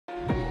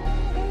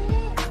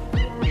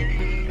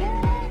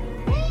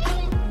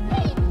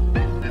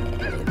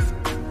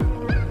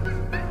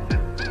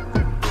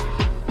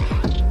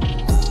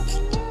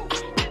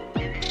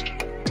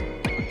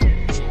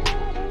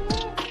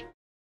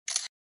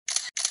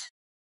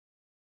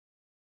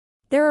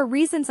There are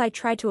reasons I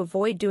try to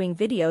avoid doing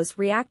videos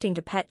reacting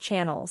to pet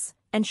channels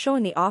and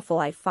showing the awful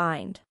I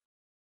find.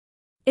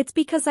 It's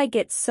because I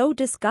get so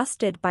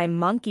disgusted by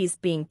monkeys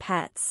being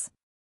pets.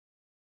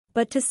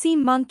 But to see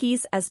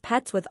monkeys as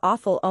pets with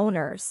awful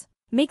owners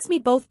makes me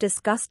both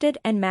disgusted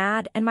and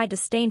mad, and my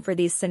disdain for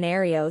these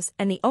scenarios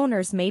and the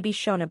owners may be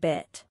shown a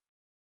bit.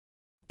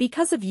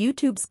 Because of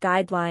YouTube's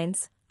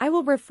guidelines, I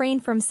will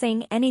refrain from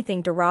saying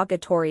anything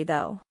derogatory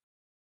though.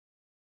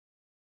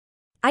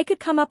 I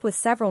could come up with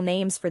several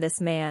names for this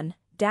man,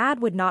 Dad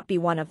would not be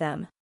one of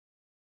them.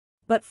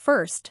 But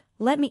first,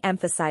 let me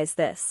emphasize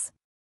this.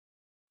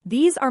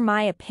 These are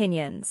my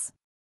opinions.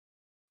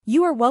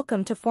 You are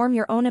welcome to form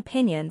your own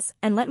opinions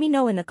and let me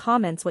know in the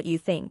comments what you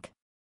think.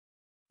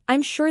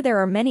 I'm sure there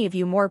are many of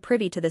you more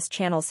privy to this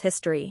channel's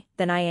history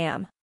than I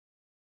am.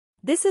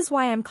 This is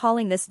why I'm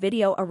calling this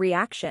video a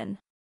reaction.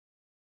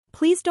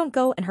 Please don't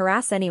go and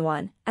harass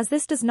anyone, as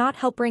this does not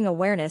help bring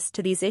awareness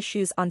to these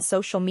issues on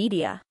social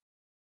media.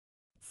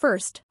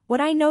 First,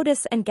 what I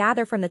notice and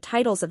gather from the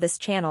titles of this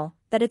channel,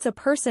 that it's a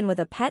person with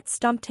a pet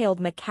stump-tailed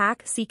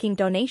macaque seeking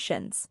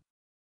donations.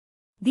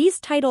 These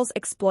titles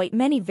exploit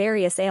many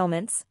various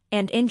ailments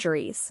and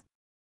injuries.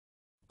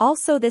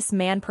 Also, this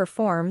man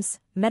performs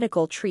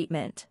medical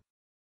treatment.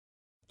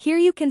 Here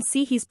you can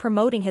see he's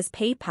promoting his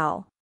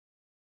PayPal.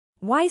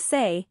 Why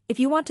say, if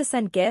you want to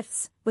send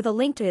gifts, with a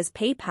link to his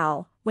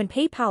PayPal, when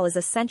PayPal is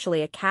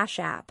essentially a cash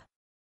app?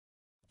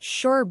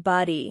 Sure,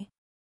 buddy.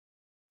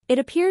 It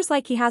appears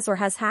like he has or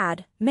has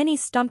had many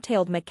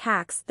stump-tailed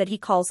macaques that he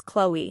calls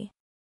Chloe.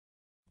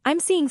 I'm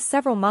seeing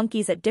several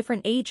monkeys at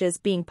different ages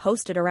being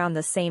posted around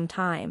the same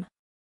time.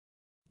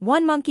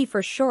 One monkey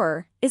for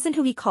sure isn't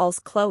who he calls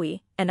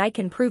Chloe, and I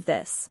can prove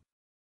this.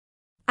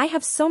 I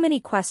have so many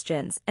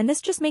questions, and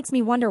this just makes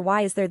me wonder,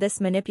 why is there this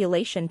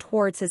manipulation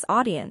towards his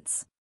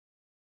audience?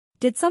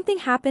 Did something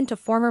happen to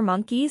former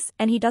monkeys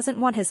and he doesn't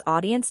want his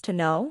audience to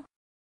know?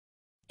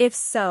 If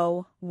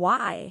so,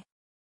 why?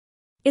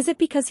 Is it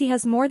because he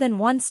has more than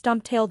one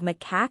stump-tailed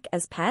macaque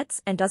as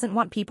pets and doesn't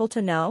want people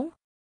to know?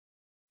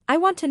 I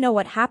want to know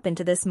what happened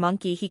to this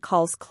monkey he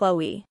calls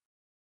Chloe.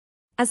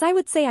 As I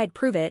would say I'd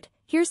prove it,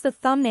 here's the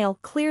thumbnail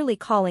clearly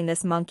calling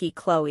this monkey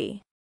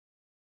Chloe.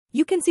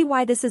 You can see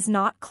why this is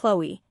not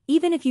Chloe,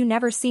 even if you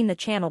never seen the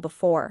channel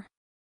before.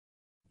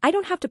 I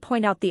don't have to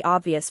point out the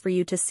obvious for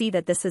you to see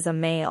that this is a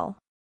male.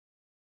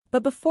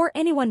 But before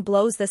anyone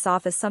blows this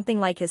off as something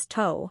like his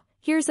toe,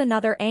 here's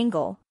another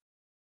angle.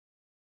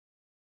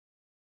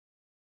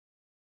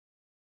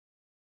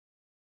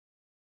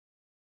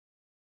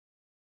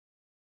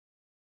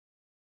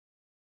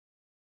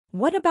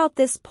 What about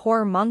this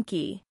poor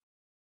monkey?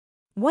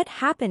 What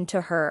happened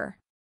to her?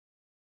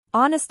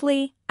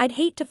 Honestly, I'd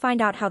hate to find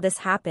out how this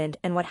happened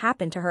and what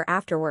happened to her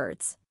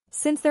afterwards,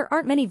 since there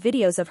aren't many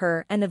videos of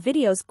her and the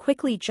videos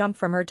quickly jump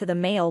from her to the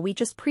male we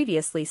just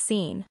previously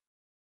seen.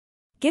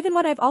 Given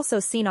what I've also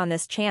seen on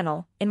this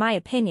channel, in my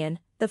opinion,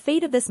 the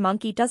fate of this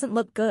monkey doesn't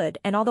look good,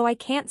 and although I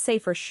can't say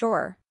for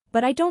sure,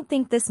 but I don't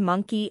think this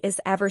monkey is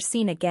ever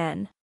seen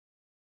again.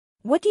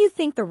 What do you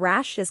think the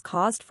rash is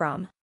caused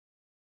from?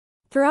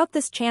 Throughout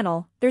this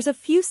channel, there's a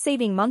few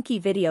saving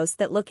monkey videos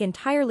that look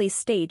entirely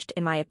staged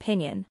in my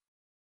opinion.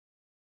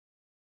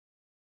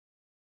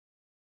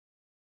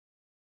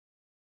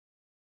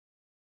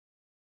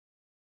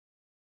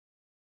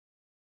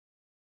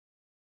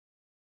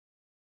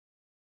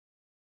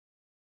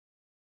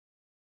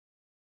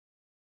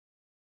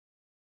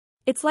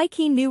 It's like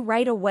he knew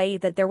right away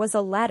that there was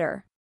a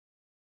letter.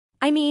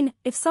 I mean,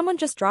 if someone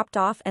just dropped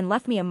off and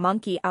left me a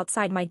monkey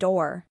outside my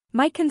door,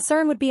 my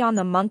concern would be on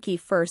the monkey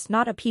first,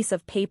 not a piece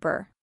of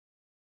paper.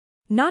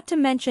 Not to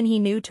mention he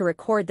knew to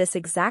record this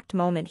exact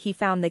moment he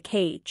found the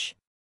cage.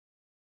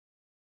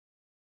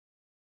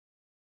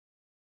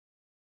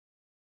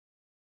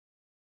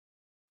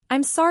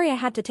 I'm sorry I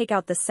had to take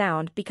out the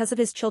sound because of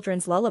his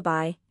children's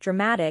lullaby.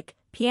 Dramatic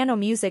piano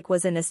music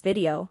was in this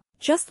video,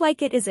 just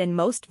like it is in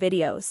most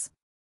videos.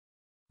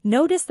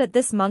 Notice that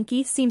this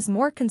monkey seems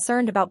more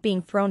concerned about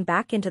being thrown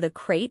back into the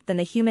crate than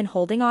the human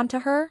holding on to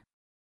her.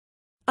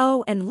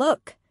 Oh, and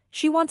look,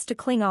 she wants to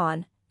cling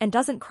on, and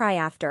doesn't cry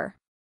after.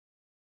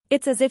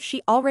 It's as if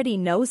she already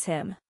knows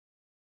him.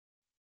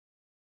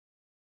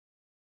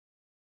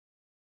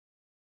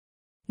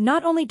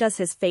 Not only does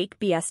his fake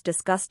BS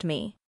disgust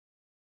me,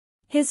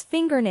 his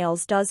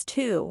fingernails does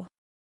too.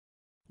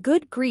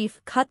 Good grief,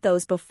 cut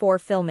those before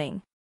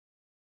filming.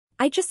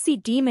 I just see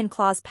demon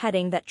claws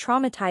petting that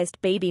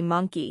traumatized baby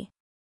monkey.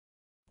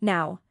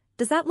 Now,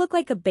 does that look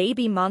like a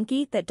baby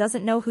monkey that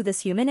doesn't know who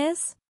this human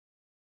is?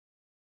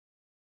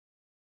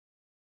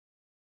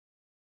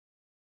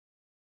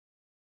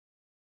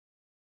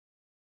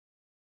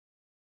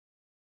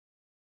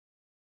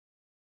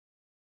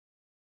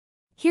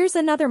 Here's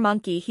another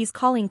monkey he's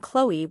calling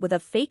Chloe with a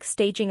fake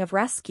staging of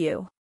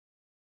rescue.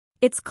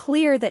 It's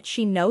clear that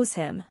she knows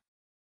him.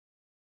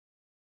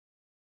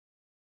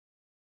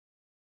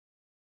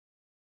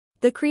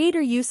 The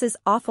creator uses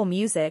awful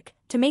music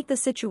to make the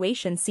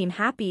situation seem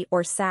happy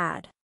or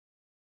sad.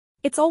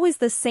 It's always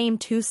the same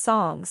two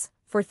songs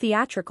for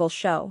theatrical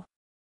show.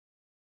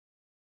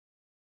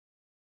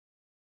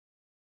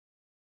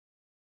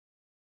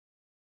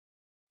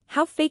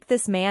 How fake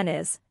this man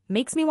is,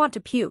 makes me want to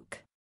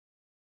puke.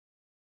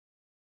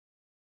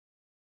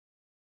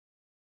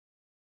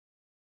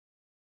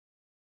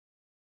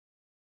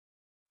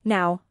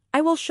 Now,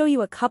 I will show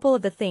you a couple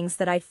of the things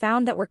that I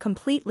found that were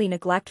completely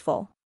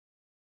neglectful.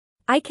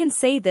 I can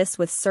say this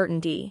with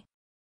certainty.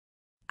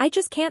 I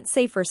just can't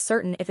say for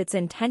certain if it's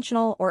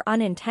intentional or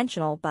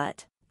unintentional,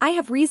 but I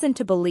have reason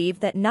to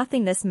believe that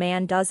nothing this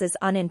man does is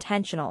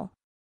unintentional.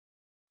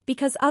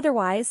 Because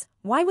otherwise,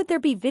 why would there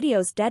be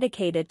videos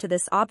dedicated to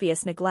this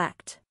obvious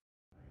neglect?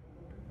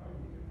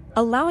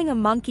 Allowing a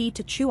monkey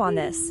to chew on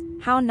this,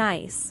 how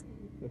nice.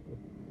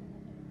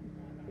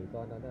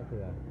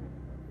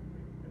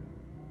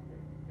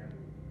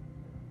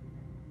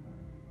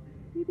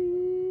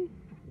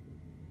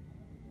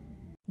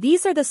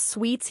 These are the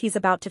sweets he's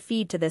about to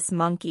feed to this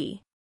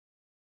monkey.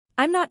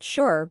 I'm not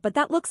sure, but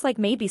that looks like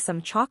maybe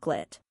some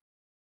chocolate.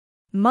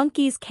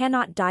 Monkeys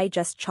cannot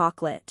digest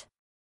chocolate.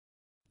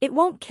 It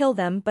won't kill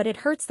them, but it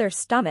hurts their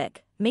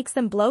stomach, makes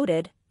them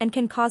bloated, and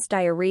can cause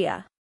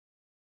diarrhea.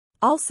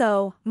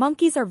 Also,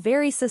 monkeys are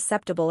very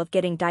susceptible of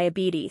getting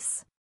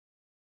diabetes.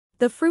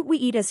 The fruit we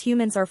eat as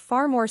humans are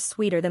far more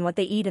sweeter than what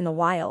they eat in the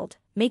wild,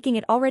 making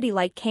it already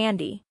like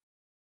candy.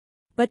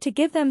 But to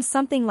give them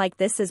something like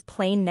this is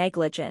plain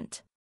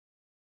negligent.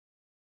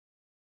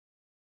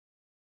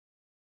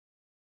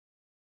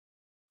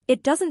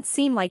 It doesn't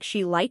seem like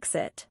she likes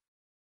it.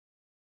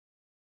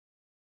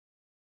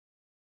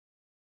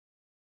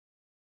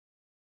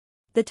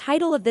 The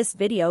title of this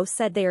video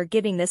said they are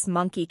giving this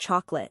monkey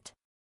chocolate.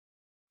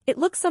 It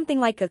looks something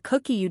like a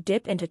cookie you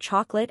dip into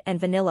chocolate and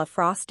vanilla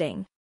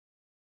frosting.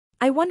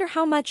 I wonder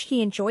how much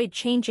he enjoyed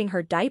changing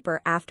her diaper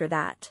after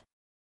that.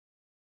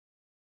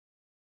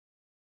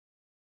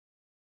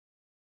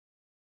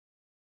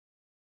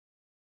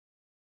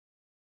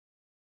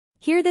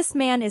 Here this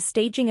man is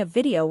staging a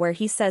video where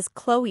he says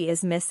Chloe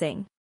is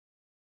missing.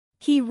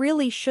 He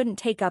really shouldn't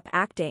take up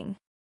acting.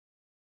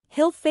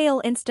 He'll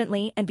fail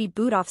instantly and be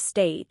booed off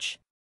stage.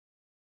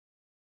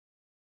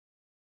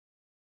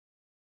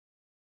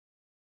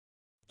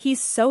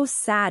 He's so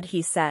sad,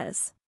 he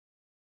says.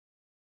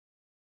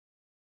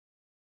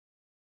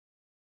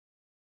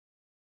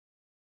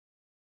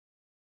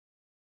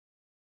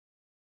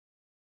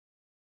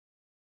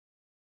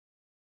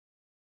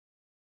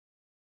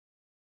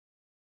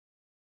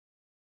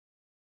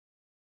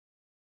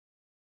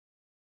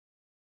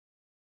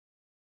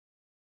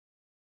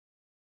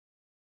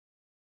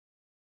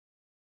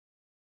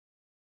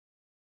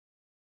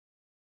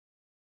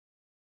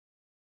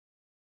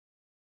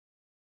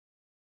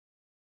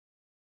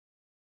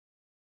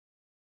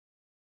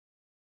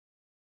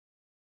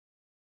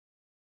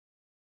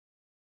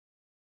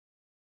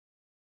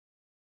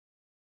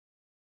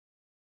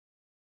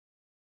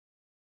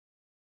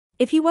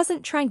 If he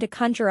wasn't trying to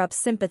conjure up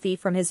sympathy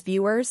from his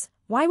viewers,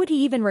 why would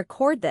he even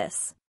record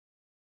this?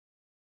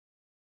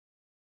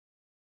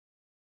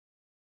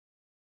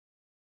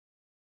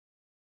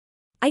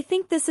 I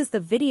think this is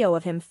the video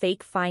of him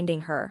fake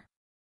finding her.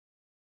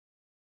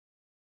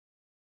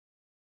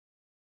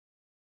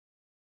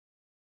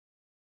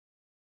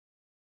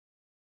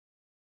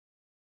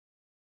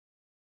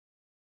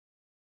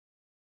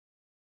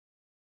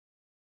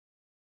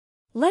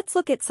 Let's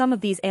look at some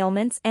of these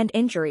ailments and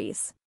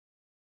injuries.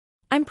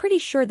 I'm pretty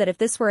sure that if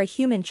this were a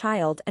human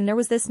child and there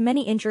was this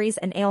many injuries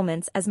and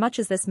ailments as much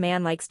as this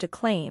man likes to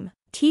claim,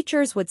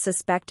 teachers would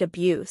suspect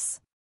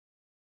abuse.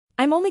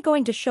 I'm only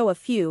going to show a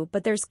few,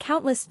 but there's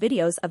countless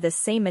videos of this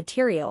same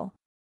material.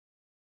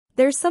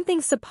 There's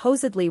something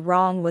supposedly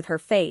wrong with her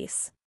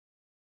face.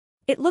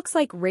 It looks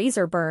like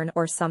razor burn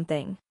or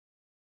something.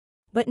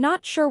 But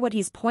not sure what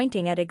he's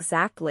pointing at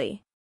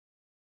exactly.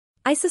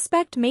 I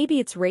suspect maybe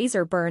it's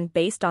razor burn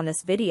based on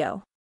this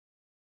video.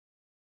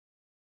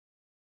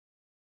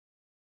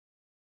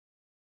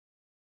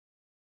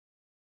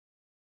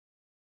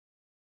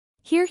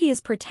 Here he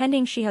is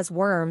pretending she has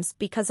worms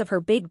because of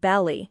her big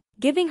belly,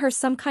 giving her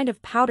some kind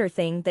of powder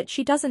thing that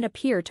she doesn't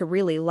appear to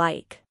really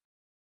like.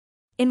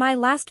 In my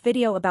last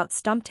video about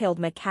stump-tailed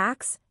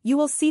macaques, you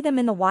will see them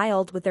in the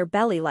wild with their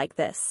belly like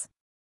this.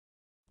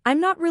 I'm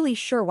not really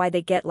sure why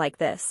they get like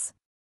this.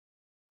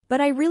 But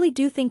I really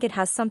do think it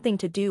has something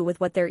to do with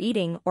what they're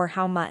eating or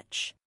how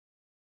much.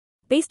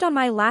 Based on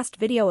my last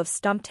video of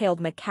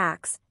stump-tailed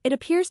macaques, it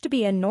appears to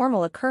be a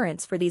normal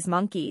occurrence for these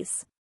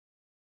monkeys.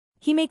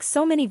 He makes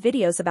so many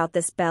videos about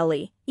this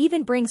belly,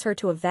 even brings her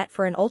to a vet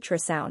for an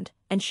ultrasound,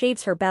 and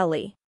shaves her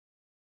belly.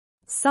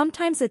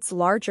 Sometimes it's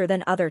larger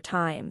than other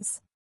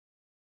times.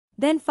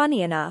 Then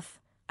funny enough,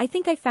 I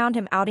think I found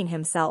him outing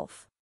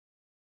himself.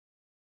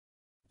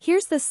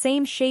 Here's the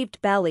same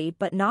shaved belly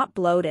but not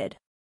bloated.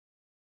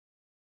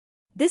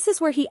 This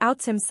is where he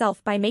outs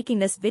himself by making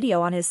this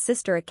video on his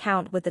sister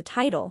account with the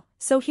title,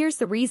 so here's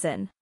the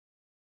reason.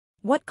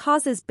 What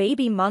causes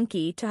baby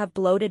monkey to have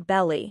bloated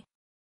belly?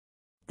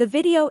 The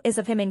video is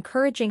of him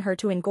encouraging her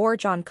to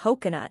engorge on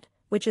coconut,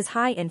 which is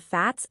high in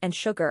fats and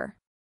sugar.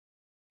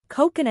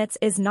 Coconuts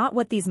is not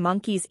what these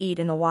monkeys eat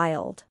in the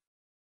wild.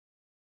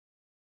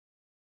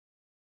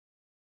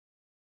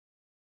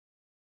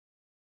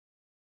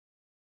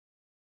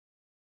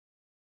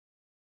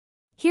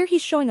 Here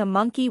he's showing a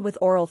monkey with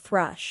oral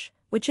thrush,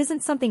 which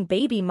isn't something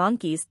baby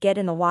monkeys get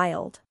in the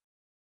wild.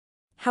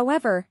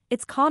 However,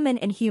 it's common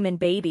in human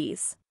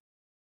babies.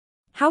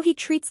 How he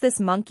treats this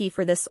monkey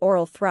for this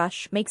oral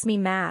thrush makes me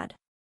mad.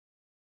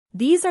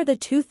 These are the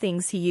two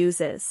things he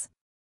uses.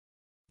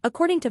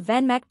 According to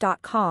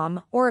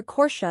venmec.com,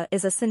 Orocortia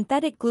is a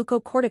synthetic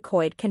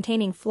glucocorticoid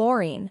containing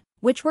fluorine,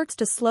 which works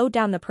to slow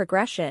down the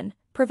progression,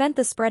 prevent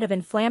the spread of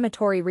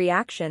inflammatory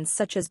reactions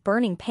such as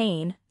burning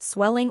pain,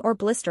 swelling or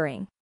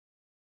blistering.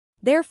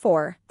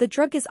 Therefore, the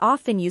drug is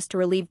often used to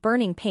relieve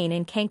burning pain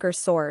in canker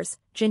sores,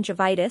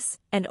 gingivitis,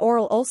 and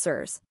oral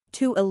ulcers,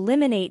 to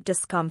eliminate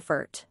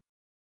discomfort.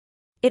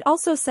 It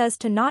also says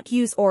to not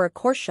use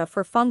Orocortia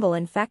for fungal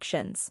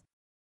infections.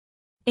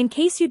 In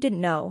case you didn't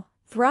know,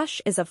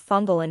 thrush is a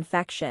fungal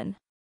infection.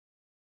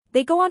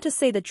 They go on to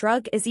say the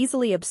drug is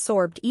easily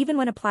absorbed even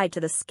when applied to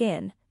the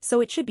skin,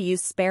 so it should be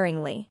used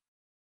sparingly.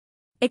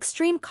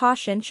 Extreme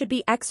caution should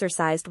be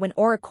exercised when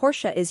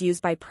Orocortia is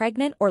used by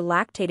pregnant or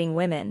lactating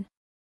women.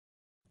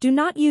 Do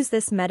not use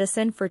this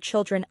medicine for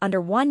children under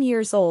 1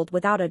 year old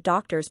without a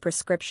doctor's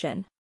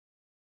prescription.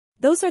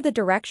 Those are the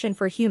direction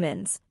for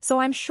humans, so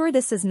I'm sure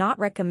this is not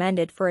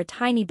recommended for a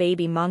tiny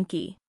baby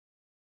monkey.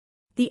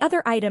 The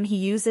other item he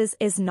uses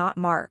is not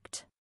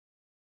marked.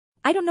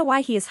 I don't know why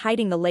he is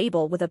hiding the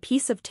label with a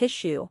piece of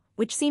tissue,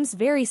 which seems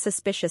very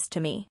suspicious to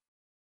me.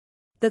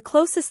 The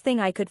closest thing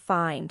I could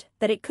find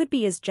that it could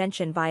be is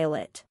gentian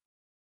violet,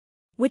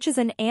 which is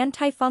an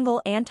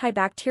antifungal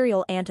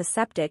antibacterial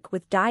antiseptic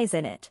with dyes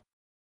in it.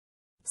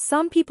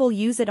 Some people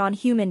use it on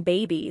human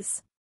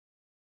babies.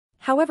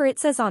 However, it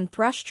says on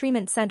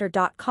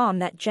thrush-treatment-center.com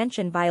that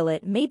gentian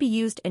violet may be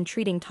used in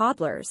treating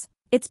toddlers.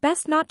 It's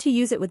best not to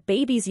use it with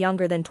babies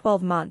younger than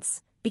 12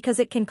 months, because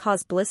it can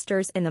cause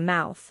blisters in the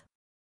mouth.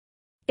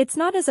 It's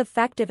not as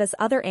effective as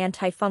other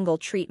antifungal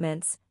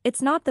treatments,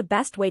 it's not the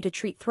best way to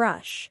treat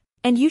thrush,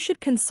 and you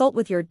should consult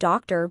with your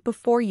doctor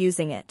before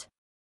using it.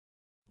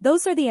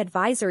 Those are the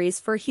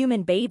advisories for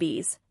human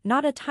babies,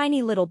 not a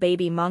tiny little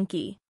baby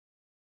monkey.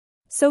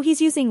 So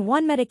he's using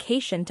one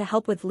medication to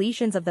help with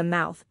lesions of the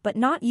mouth but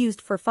not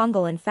used for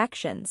fungal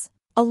infections,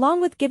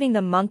 along with giving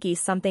the monkey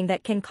something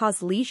that can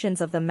cause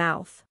lesions of the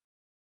mouth.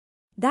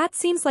 That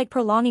seems like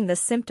prolonging the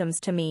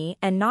symptoms to me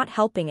and not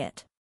helping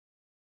it.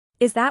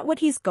 Is that what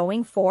he's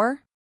going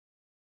for?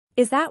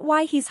 Is that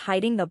why he's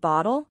hiding the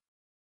bottle?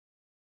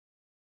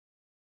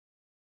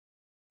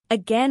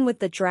 Again with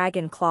the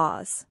dragon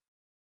claws.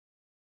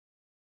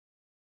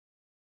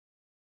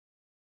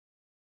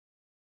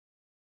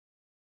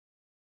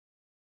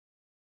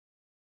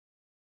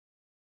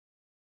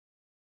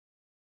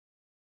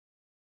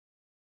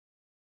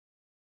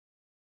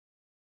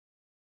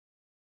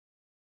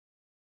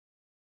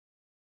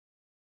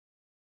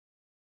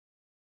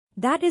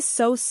 That is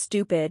so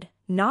stupid,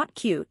 not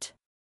cute.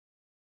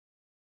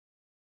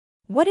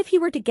 What if he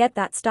were to get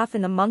that stuff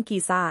in the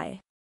monkey's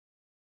eye?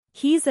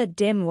 He's a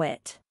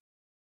dimwit.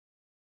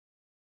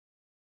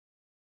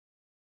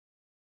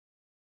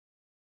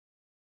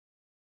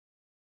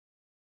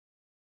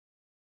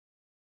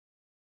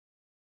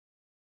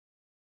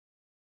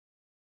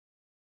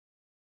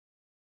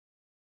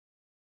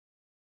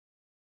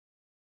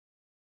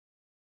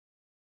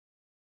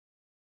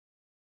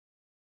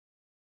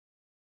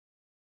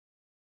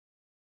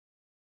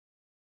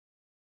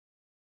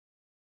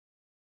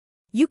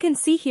 You can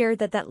see here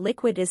that that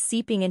liquid is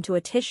seeping into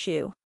a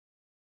tissue.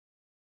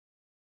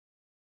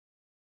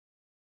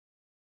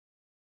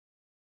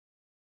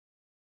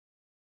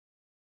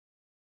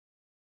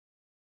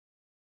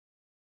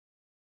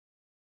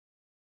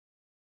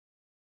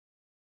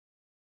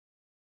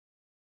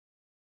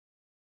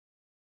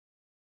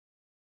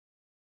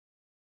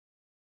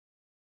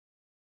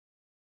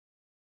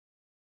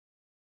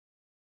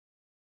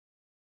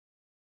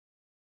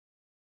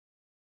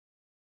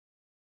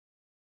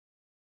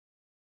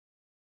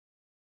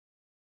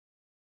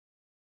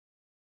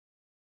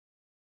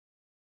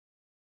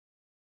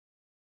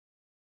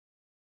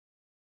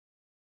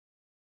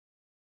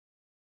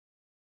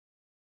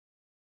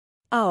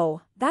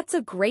 Oh, that's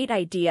a great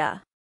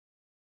idea.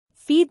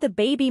 Feed the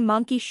baby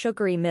monkey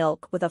sugary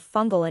milk with a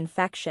fungal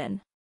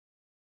infection.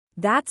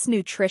 That's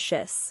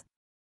nutritious.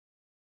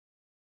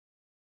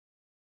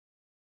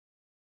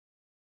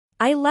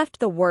 I left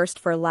the worst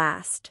for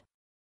last.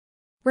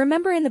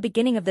 Remember in the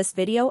beginning of this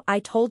video I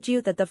told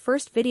you that the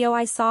first video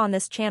I saw on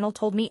this channel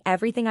told me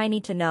everything I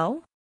need to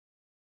know?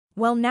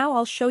 Well, now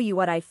I'll show you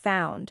what I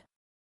found.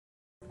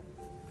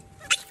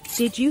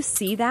 Did you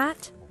see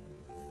that?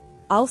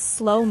 I'll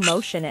slow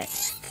motion it.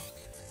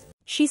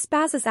 She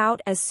spazzes out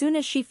as soon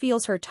as she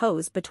feels her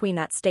toes between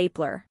that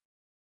stapler.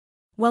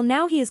 Well,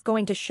 now he is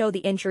going to show the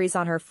injuries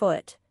on her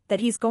foot,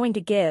 that he's going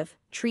to give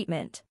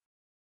treatment.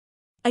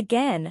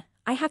 Again,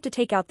 I have to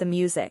take out the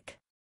music.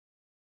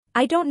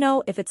 I don't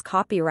know if it's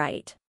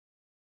copyright.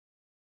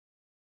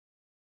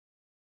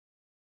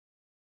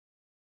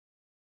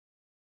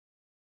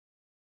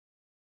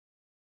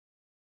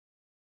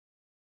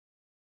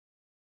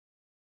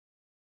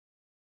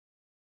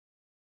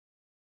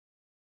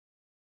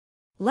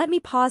 Let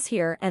me pause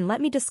here and let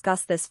me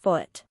discuss this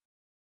foot.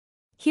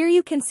 Here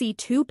you can see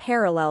two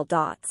parallel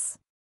dots.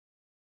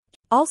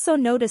 Also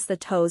notice the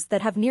toes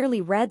that have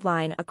nearly red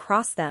line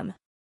across them.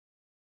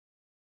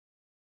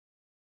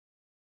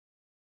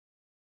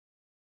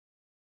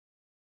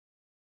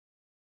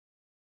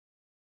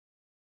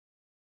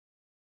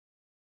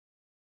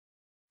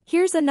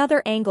 Here's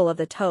another angle of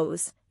the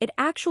toes. It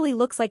actually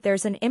looks like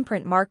there's an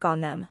imprint mark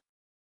on them.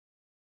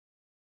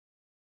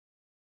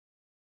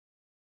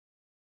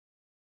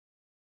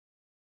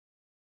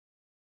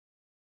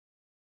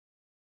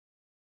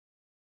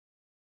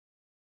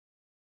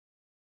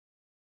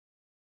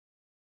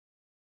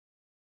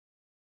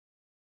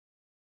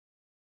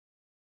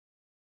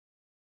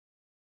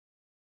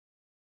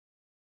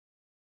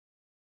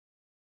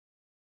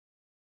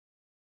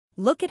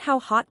 Look at how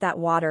hot that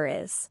water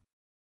is.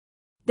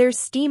 There's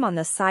steam on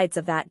the sides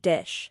of that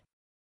dish.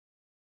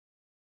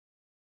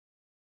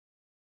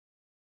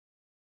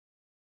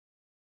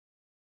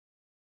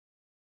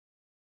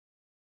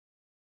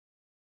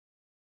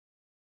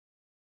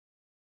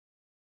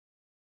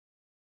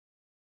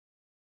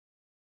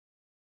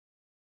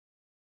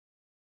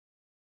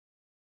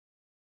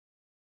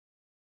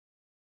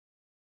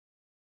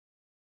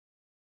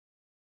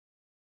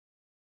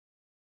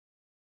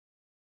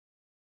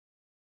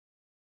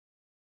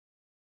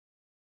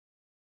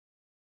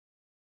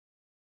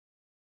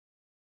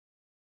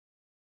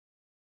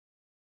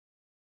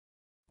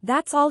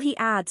 That's all he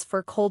adds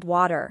for cold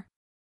water.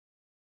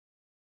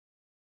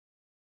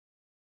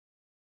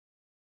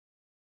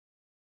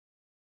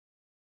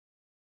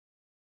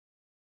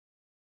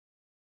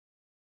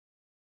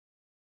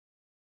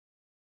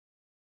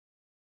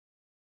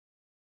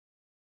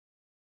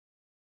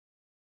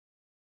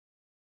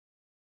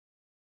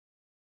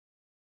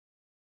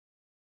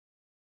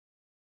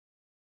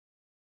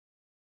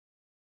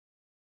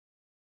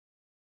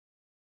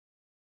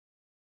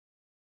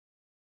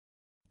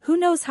 Who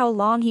knows how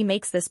long he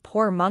makes this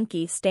poor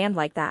monkey stand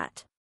like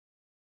that?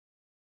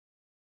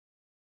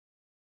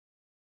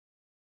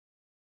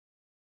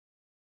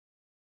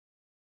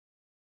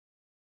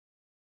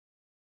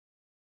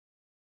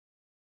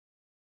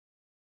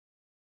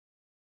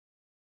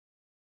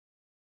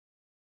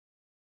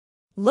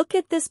 Look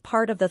at this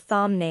part of the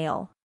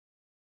thumbnail.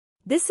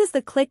 This is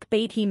the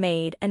clickbait he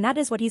made, and that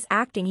is what he's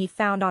acting he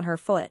found on her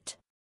foot.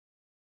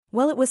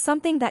 Well, it was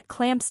something that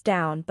clamps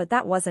down, but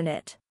that wasn't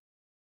it.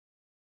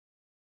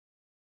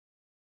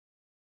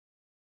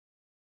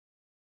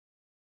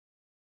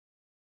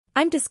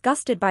 I'm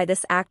disgusted by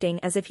this acting,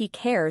 as if he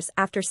cares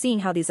after seeing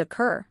how these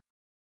occur.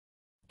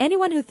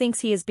 Anyone who thinks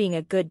he is being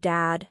a good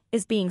dad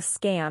is being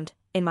scammed,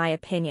 in my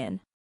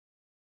opinion.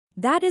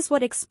 That is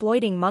what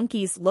exploiting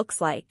monkeys looks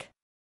like.